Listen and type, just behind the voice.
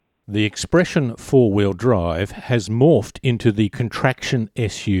The expression four-wheel drive has morphed into the contraction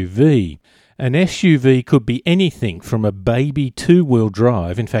SUV. An SUV could be anything from a baby two-wheel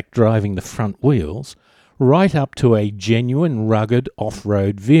drive, in fact driving the front wheels, right up to a genuine rugged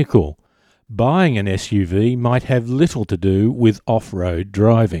off-road vehicle. Buying an SUV might have little to do with off-road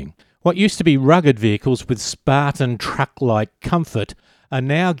driving. What used to be rugged vehicles with Spartan truck-like comfort are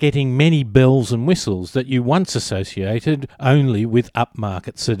now getting many bells and whistles that you once associated only with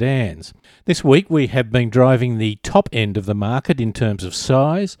upmarket sedans. This week we have been driving the top end of the market in terms of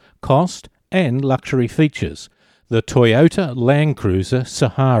size, cost and luxury features, the Toyota Land Cruiser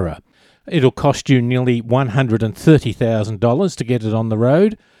Sahara. It'll cost you nearly $130,000 to get it on the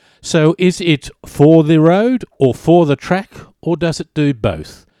road. So is it for the road or for the track, or does it do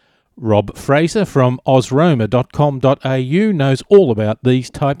both? Rob Fraser from ozroma.com.au knows all about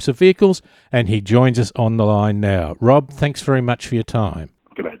these types of vehicles, and he joins us on the line now. Rob, thanks very much for your time.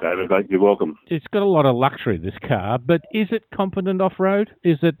 G'day, David. You're welcome. It's got a lot of luxury, this car, but is it competent off-road?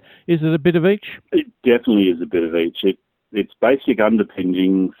 Is it a bit of each? It definitely is a bit of each. Its basic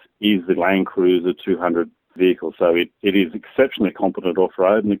underpinnings is the Land Cruiser 200 vehicle, so it is exceptionally competent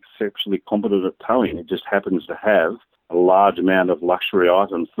off-road and exceptionally competent at towing. It just happens to have a large amount of luxury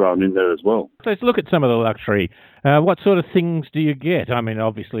items thrown in there as well. So let's look at some of the luxury. What sort of things do you get? I mean,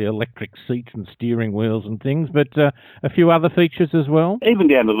 obviously electric seats and steering wheels and things, but a few other features as well? Even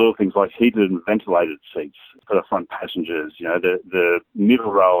down to little things like heated and ventilated seats for the front passengers. You know, the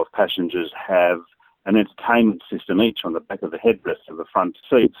middle row of passengers have an entertainment system each on the back of the headrest of the front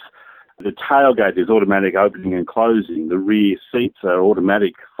seats. The tailgate is automatic opening and closing. The rear seats are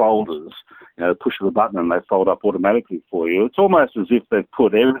automatic folders. You know, push of a button and they fold up automatically for you. It's almost as if they've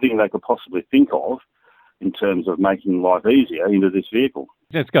put everything they could possibly think of in terms of making life easier into this vehicle.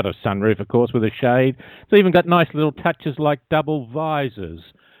 It's got a sunroof, of course, with a shade. It's even got nice little touches like double visors,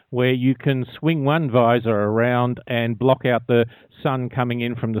 where you can swing one visor around and block out the sun coming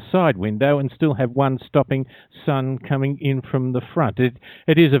in from the side window and still have one stopping sun coming in from the front. It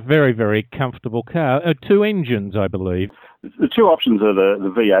is a very, very comfortable car. Two engines, I believe. The two options are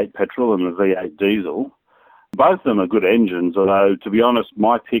the V8 petrol and the V8 diesel. Both of them are good engines, although, to be honest,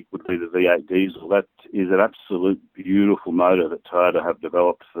 my pick would be the V8 diesel. That is an absolute beautiful motor that Toyota have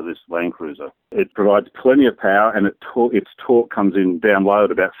developed for this Land Cruiser. It provides plenty of power, and its torque comes in down low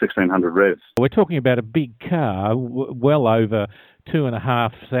at about 1,600 revs. We're talking about a big car, well over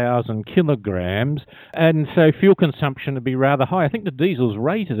 2,500 kilograms, and so fuel consumption would be rather high. I think the diesel's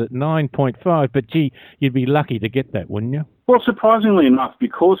rated at 9.5, but gee, you'd be lucky to get that, wouldn't you? Well, surprisingly enough,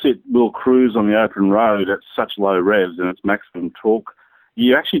 because it will cruise on the open road at such low revs and its maximum torque,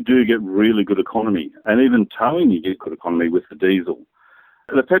 you actually do get really good economy. And even towing, you get good economy with the diesel.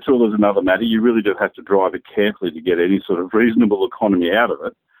 The petrol is another matter. You really do have to drive it carefully to get any sort of reasonable economy out of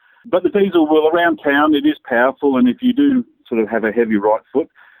it. But the diesel, well, around town, it is powerful, and if you do sort of have a heavy right foot,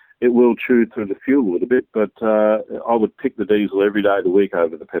 it will chew through the fuel a little bit, but I would pick the diesel every day of the week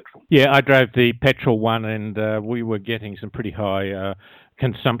over the petrol. Yeah, I drove the petrol one, and we were getting some pretty high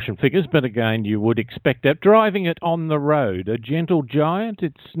consumption figures, but again, you would expect that. Driving it on the road, a gentle giant,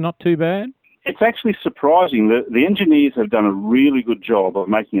 it's not too bad? It's actually surprising. The engineers have done a really good job of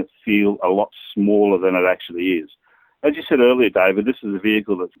making it feel a lot smaller than it actually is. As you said earlier, David, this is a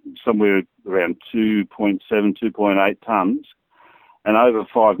vehicle that's somewhere around 2.7, 2.8 tonnes and over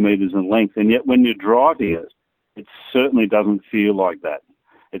 5 metres in length. And yet when you're driving it, it certainly doesn't feel like that.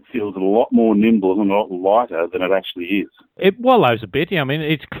 It feels a lot more nimble and a lot lighter than it actually is. It wallows a bit. I mean,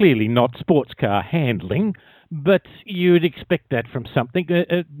 it's clearly not sports car handling, but you'd expect that from something,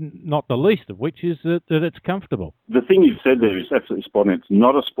 not the least of which is that it's comfortable. The thing you've said there is absolutely spot on. It's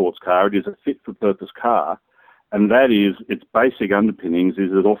not a sports car. It is a fit-for-purpose car. And that is, its basic underpinnings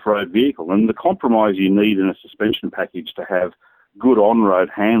is an off-road vehicle. And the compromise you need in a suspension package to have good on-road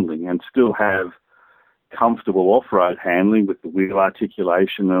handling and still have comfortable off-road handling with the wheel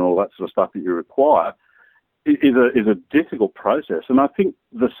articulation and all that sort of stuff that you require is a difficult process. And I think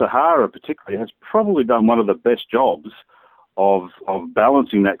the Sahara particularly has probably done one of the best jobs of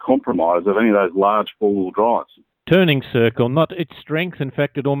balancing that compromise of any of those large four-wheel drives. Turning circle, not its strength. In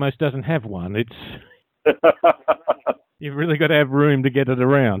fact, it almost doesn't have one. You've really got to have room to get it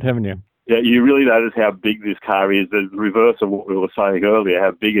around, haven't you? Yeah, you really notice how big this car is. The reverse of what we were saying earlier,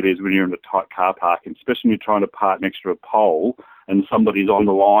 how big it is when you're in a tight car park, and especially when you're trying to park next to a pole and somebody's on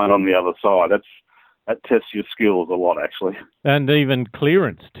the line on the other side. that tests your skills a lot, actually. And even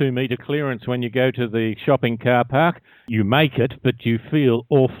clearance, 2 metre clearance when you go to the shopping car park. You make it, but you feel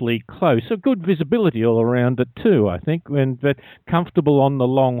awfully close. So good visibility all around it too, I think, but comfortable on the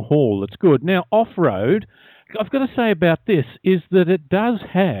long haul. It's good. Now, off-road, I've got to say about this is that it does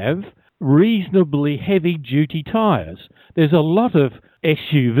have reasonably heavy-duty tyres. There's a lot of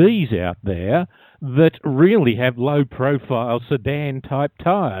SUVs out there that really have low-profile sedan-type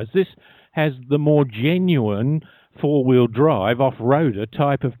tyres. This has the more genuine four-wheel drive off-roader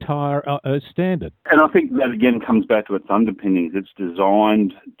type of tyre standard. And I think that again comes back to its underpinnings. It's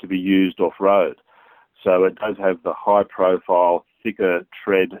designed to be used off-road. So it does have the high-profile, thicker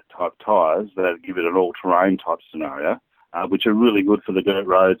tread type tyres that give it an all-terrain type scenario, which are really good for the dirt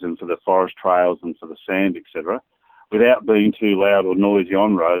roads and for the forest trails and for the sand, etc. Without being too loud or noisy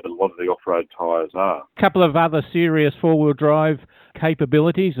on-road, a lot of the off-road tyres are. A couple of other serious four-wheel drive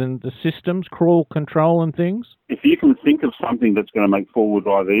capabilities and the systems, crawl control and things? If you can think of something that's going to make four-wheel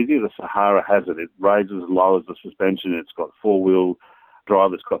drive easier, the Sahara has it. It raises and lowers the suspension. It's got four-wheel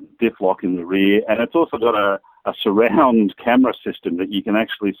drive. It's got diff lock in the rear. And it's also got a surround camera system that you can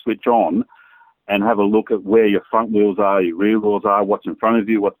actually switch on and have a look at where your front wheels are, your rear wheels are, what's in front of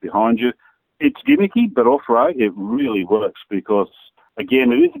you, what's behind you. It's gimmicky, but off-road, it really works because,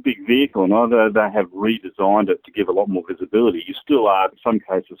 again, it is a big vehicle, and although they have redesigned it to give a lot more visibility, you still are, in some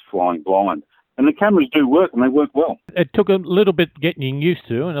cases, flying blind. And the cameras do work, and they work well. It took a little bit getting used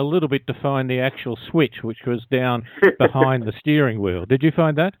to and a little bit to find the actual switch, which was down behind the steering wheel. Did you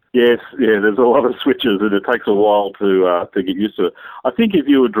find that? Yes, there's a lot of switches, and it takes a while to get used to it. I think if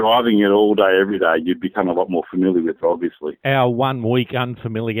you were driving it all day, every day, you'd become a lot more familiar with it, obviously. Our 1 week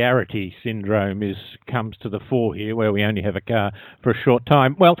unfamiliarity syndrome comes to the fore here, where we only have a car for a short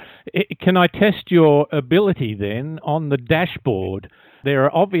time. Well, can I test your ability then on the dashboard? There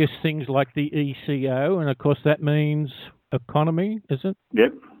are obvious things like the ECO, and of course that means economy, is it?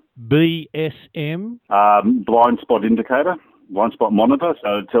 Yep. BSM? Blind spot indicator, blind spot monitor,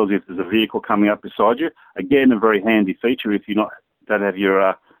 so it tells you if there's a vehicle coming up beside you. Again, a very handy feature if you don't have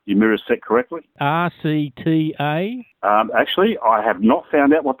your mirrors set correctly. RCTA? Actually, I have not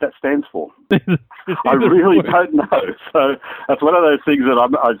found out what that stands for. I really don't know. So that's one of those things that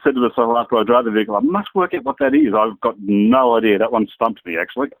I said to myself after I drove the vehicle, I must work out what that is. I've got no idea. That one stumped me,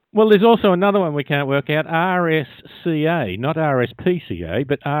 actually. Well, there's also another one we can't work out, RSCA, not RSPCA,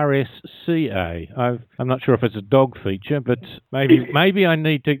 but RSCA. I'm not sure if it's a dog feature, but maybe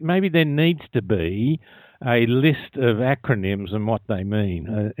there needs to be a list of acronyms and what they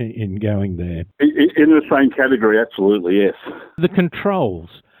mean in going there. In the same category, absolutely, yes. The controls.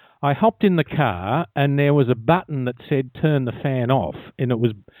 I hopped in the car and there was a button that said turn the fan off, and it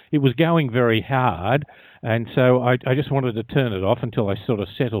was going very hard, and so I just wanted to turn it off until I sort of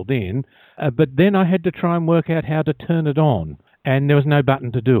settled in. But then I had to try and work out how to turn it on, and there was no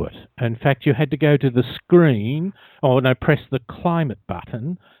button to do it. In fact, you had to go to the screen, press the climate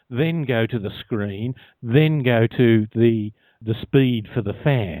button, then go to the screen, then go to the speed for the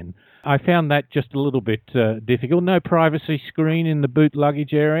fan. I found that just a little bit difficult. No privacy screen in the boot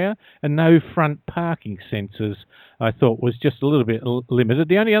luggage area and no front parking sensors, I thought was just a little bit limited.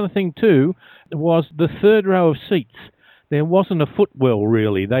 The only other thing too was the third row of seats. There wasn't a footwell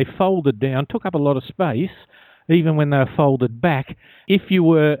really. They folded down, took up a lot of space, even when they were folded back. If you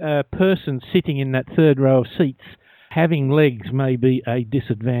were a person sitting in that third row of seats, having legs may be a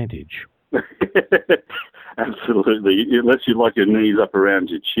disadvantage. Absolutely, unless you like your knees up around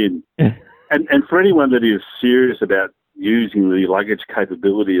your chin. And for anyone that is serious about using the luggage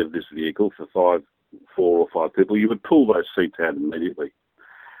capability of this vehicle for 4 or 5 people, you would pull those seats out immediately.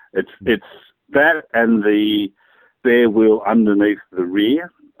 It's that and the spare wheel underneath the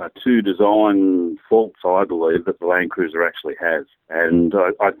rear are two design faults, I believe, that the Land Cruiser actually has. And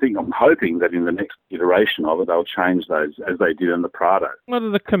I'm hoping that in the next iteration of it, they'll change those as they did in the Prado. What are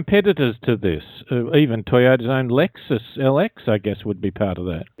the competitors to this? Even Toyota's own Lexus LX, I guess, would be part of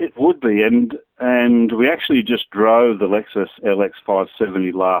that. It would be, and we actually just drove the Lexus LX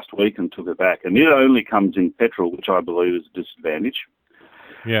 570 last week and took it back. And it only comes in petrol, which I believe is a disadvantage.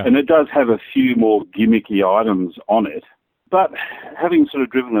 Yeah. And it does have a few more gimmicky items on it. But having sort of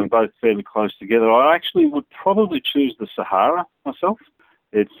driven them both fairly close together, I actually would probably choose the Sahara myself.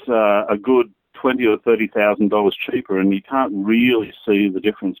 It's a good $20,000 or $30,000 cheaper, and you can't really see the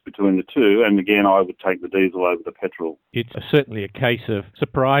difference between the two. And again, I would take the diesel over the petrol. It's certainly a case of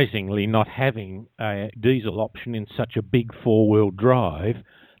surprisingly not having a diesel option in such a big four-wheel drive.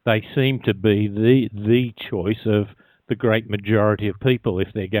 They seem to be the choice of the great majority of people if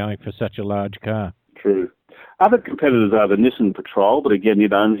they're going for such a large car. True. Other competitors are the Nissan Patrol, but again,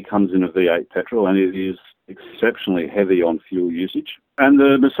 it only comes in a V8 petrol and it is exceptionally heavy on fuel usage. And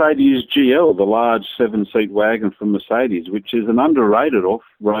the Mercedes GL, the large 7-seat wagon from Mercedes, which is an underrated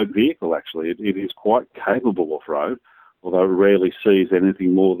off-road vehicle, actually. It is quite capable off-road, although it rarely sees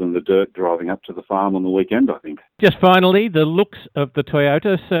anything more than the dirt driving up to the farm on the weekend, I think. Just finally, the looks of the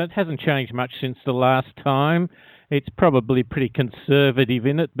Toyota, so it hasn't changed much since the last time. It's probably pretty conservative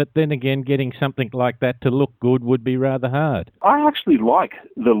in it, but then again, getting something like that to look good would be rather hard. I actually like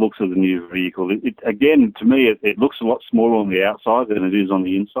the looks of the new vehicle. Again, to me, it looks a lot smaller on the outside than it is on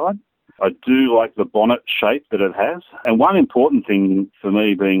the inside. I do like the bonnet shape that it has. And one important thing for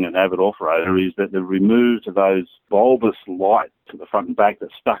me, being an avid off-roader, is that they've removed those bulbous lights to the front and back that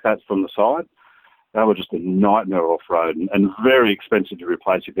stuck out from the side. They were just a nightmare off-road and very expensive to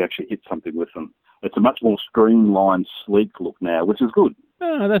replace if you actually hit something with them. It's a much more streamlined, sleek look now, which is good.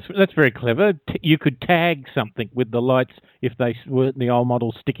 Oh, that's very clever. You could tag something with the lights if they weren't the old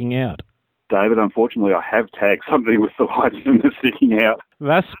model sticking out. David, unfortunately, I have tagged something with the lights and they're sticking out.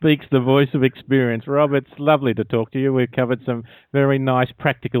 Thus speaks the voice of experience. Rob, it's lovely to talk to you. We've covered some very nice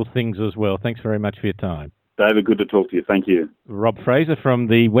practical things as well. Thanks very much for your time. David, good to talk to you. Thank you. Rob Fraser from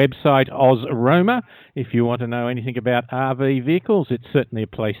the website Ozroma. If you want to know anything about RV vehicles, it's certainly a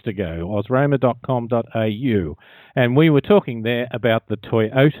place to go. ozroma.com.au. And we were talking there about the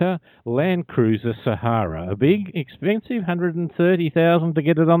Toyota Land Cruiser Sahara. A big, expensive, $130,000 to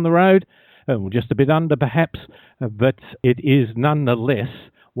get it on the road. Just a bit under perhaps, but it is nonetheless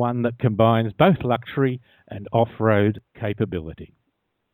one that combines both luxury and off-road capability.